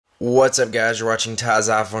What's up, guys? You're watching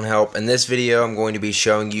tysiphonehelp. In this video I'm going to be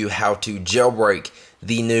showing you how to jailbreak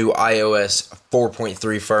the new iOS 4.3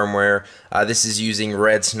 firmware. This is using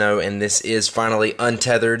Redsn0w, and this is finally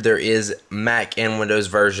untethered. There is Mac and Windows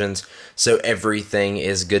versions, so everything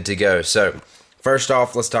is good to go. So first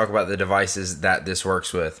off, let's talk about the devices that this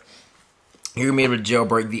works with. You're going to be able to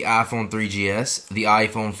jailbreak the iPhone 3GS, the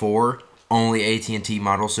iPhone 4, only AT&T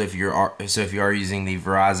model. So if you are using the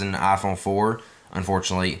Verizon iPhone 4,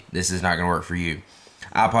 unfortunately, this is not going to work for you.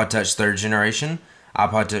 iPod Touch 3rd generation,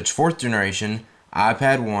 iPod Touch 4th generation,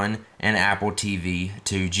 iPad 1, and Apple TV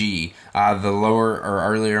 2G. The lower or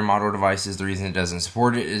earlier model devices, the reason it doesn't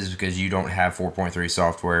support it is because you don't have 4.3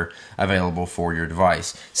 software available for your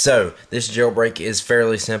device. So this jailbreak is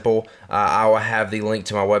fairly simple. I will have the link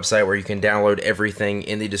to my website where you can download everything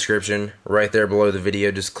in the description right there below the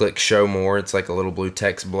video. Just click show more. It's like a little blue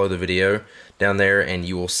text below the video down there, and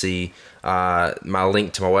you will see my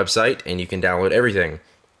link to my website, and you can download everything.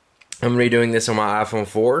 I'm going to be doing this on my iPhone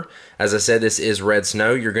 4. As I said, this is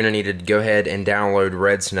Redsn0w. You're going to need to go ahead and download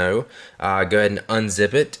Redsn0w. Go ahead and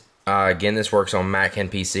unzip it. Again, this works on Mac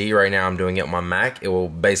and PC. Right now I'm doing it on my Mac. It will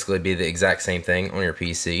basically be the exact same thing on your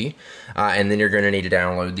PC. And then you're going to need to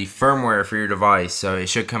download the firmware for your device. So it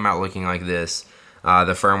should come out looking like this.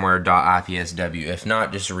 The firmware.ipsw. If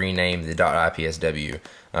not, just rename the .ipsw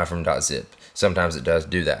from .zip. Sometimes it does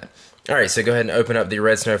do that. Alright, so go ahead and open up the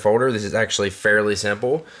Redsn0w folder. This is actually fairly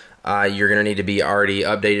simple. You're going to need to be already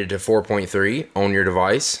updated to 4.3 on your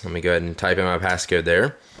device. Let me go ahead and type in my passcode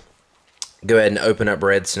there. Go ahead and open up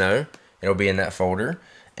Redsn0w. It'll be in that folder.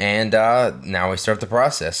 And now we start the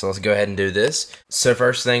process. So let's go ahead and do this. So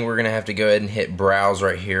first thing, we're going to have to go ahead and hit Browse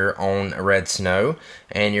right here on Redsn0w.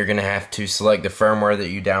 And you're going to have to select the firmware that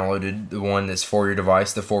you downloaded, the one that's for your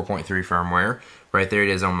device, the 4.3 firmware. Right there it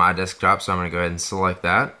is on my desktop, so I'm going to go ahead and select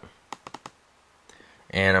that.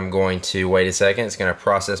 And I'm going to wait a second. It's going to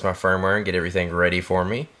process my firmware and get everything ready for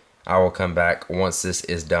me. I will come back once this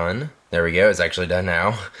is done. There we go. It's actually done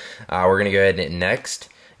now. We're going to go ahead and hit next.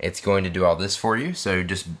 It's going to do all this for you, so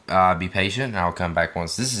just be patient, and I'll come back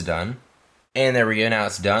once this is done. And there we go. Now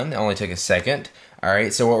it's done. It only took a second.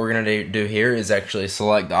 Alright, so what we're going to do here is actually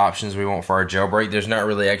select the options we want for our jailbreak. There's not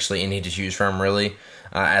really actually any to choose from, really,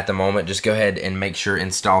 at the moment. Just go ahead and make sure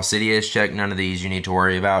Install Cydia is checked. None of these you need to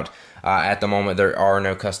worry about. At the moment, there are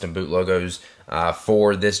no custom boot logos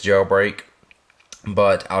for this jailbreak,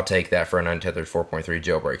 but I'll take that for an Untethered 4.3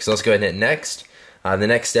 jailbreak. So let's go ahead and hit next. The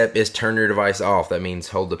next step is turn your device off. That means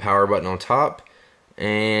hold the power button on top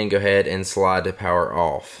and go ahead and slide the power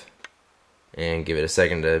off. And give it a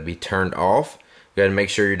second to be turned off. Go ahead and make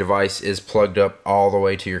sure your device is plugged up all the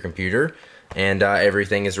way to your computer, and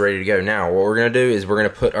everything is ready to go. Now, what we're going to do is we're going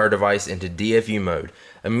to put our device into DFU mode.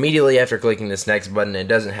 Immediately after clicking this next button, it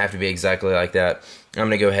doesn't have to be exactly like that. I'm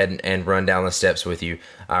going to go ahead and run down the steps with you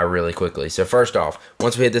really quickly. So first off,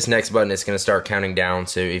 once we hit this next button, it's going to start counting down.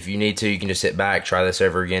 So if you need to, you can just hit back, try this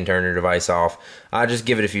over again, turn your device off. Just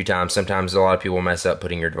give it a few times. Sometimes a lot of people mess up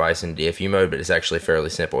putting your device in DFU mode, but it's actually fairly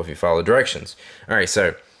simple if you follow the directions. Alright,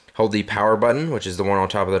 so hold the power button, which is the one on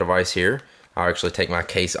top of the device here. I'll actually take my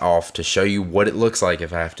case off to show you what it looks like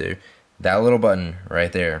if I have to. That little button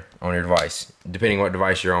right there on your device. Depending on what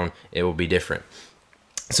device you're on, it will be different.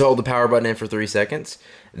 So hold the power button in for 3 seconds.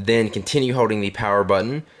 Then continue holding the power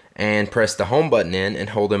button and press the home button in and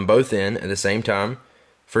hold them both in at the same time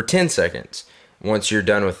for 10 seconds. Once you're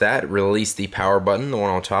done with that, release the power button, the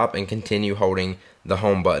one on top, and continue holding the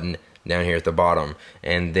home button down here at the bottom.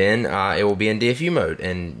 And then it will be in DFU mode,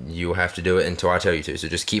 and you'll have to do it until I tell you to. So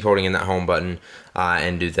just keep holding in that home button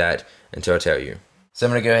and do that until I tell you. So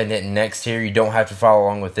I'm going to go ahead and hit next here. You don't have to follow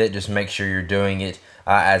along with it. Just make sure you're doing it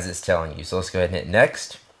as it's telling you. So let's go ahead and hit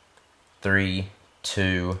next. 3,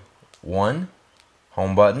 2, 1.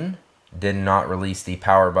 Home button. Did not release the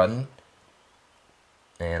power button.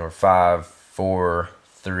 And we're 5, 4,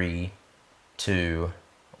 3, 2,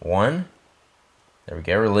 1. There we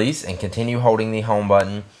go. Release, and continue holding the home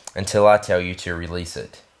button until I tell you to release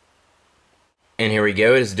it. And here we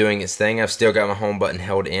go. It is doing its thing. I've still got my home button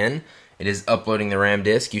held in. It is uploading the RAM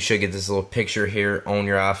disk. You should get this little picture here on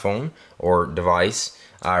your iPhone or device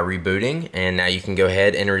rebooting, and now you can go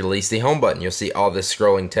ahead and release the home button. You'll see all this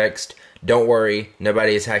scrolling text. Don't worry,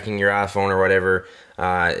 nobody is hacking your iPhone or whatever.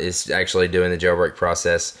 It's actually doing the jailbreak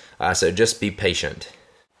process, so just be patient.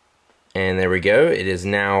 And there we go. It is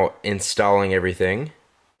now installing everything.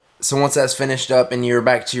 So once that's finished up and you're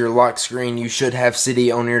back to your lock screen, you should have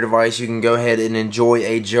Cydia on your device. You can go ahead and enjoy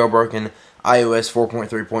a jailbroken iOS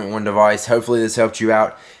 4.3.1 device. Hopefully this helped you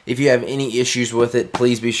out. If you have any issues with it,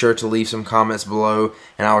 please be sure to leave some comments below,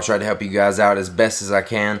 and I will try to help you guys out as best as I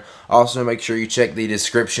can. Also, make sure you check the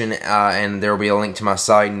description, and there will be a link to my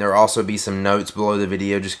site, and there will also be some notes below the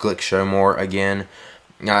video. Just click show more again,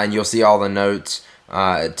 and you'll see all the notes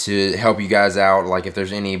to help you guys out, like if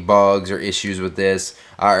there's any bugs or issues with this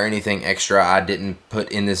or anything extra I didn't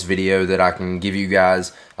put in this video that I can give you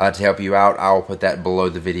guys to help you out. I will put that below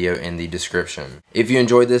the video in the description. If you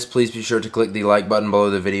enjoyed this, please be sure to click the like button below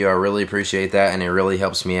the video. I really appreciate that, and it really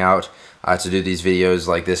helps me out to do these videos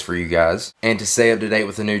like this for you guys. And to stay up to date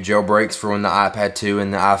with the new jailbreaks for when the iPad 2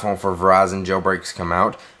 and the iPhone for Verizon jailbreaks come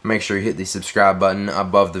out, make sure you hit the subscribe button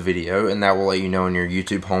above the video, and that will let you know on your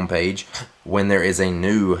YouTube homepage when there is a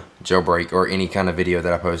new jailbreak or any kind of video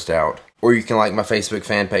that I post out. Or you can like my Facebook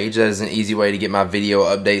fan page. That is an easy way to get my video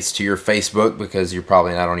updates to your Facebook, because you're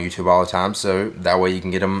probably not on YouTube all the time, so that way you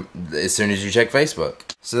can get them as soon as you check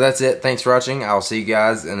Facebook. So that's it. Thanks for watching. I'll see you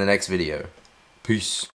guys in the next video. Peace.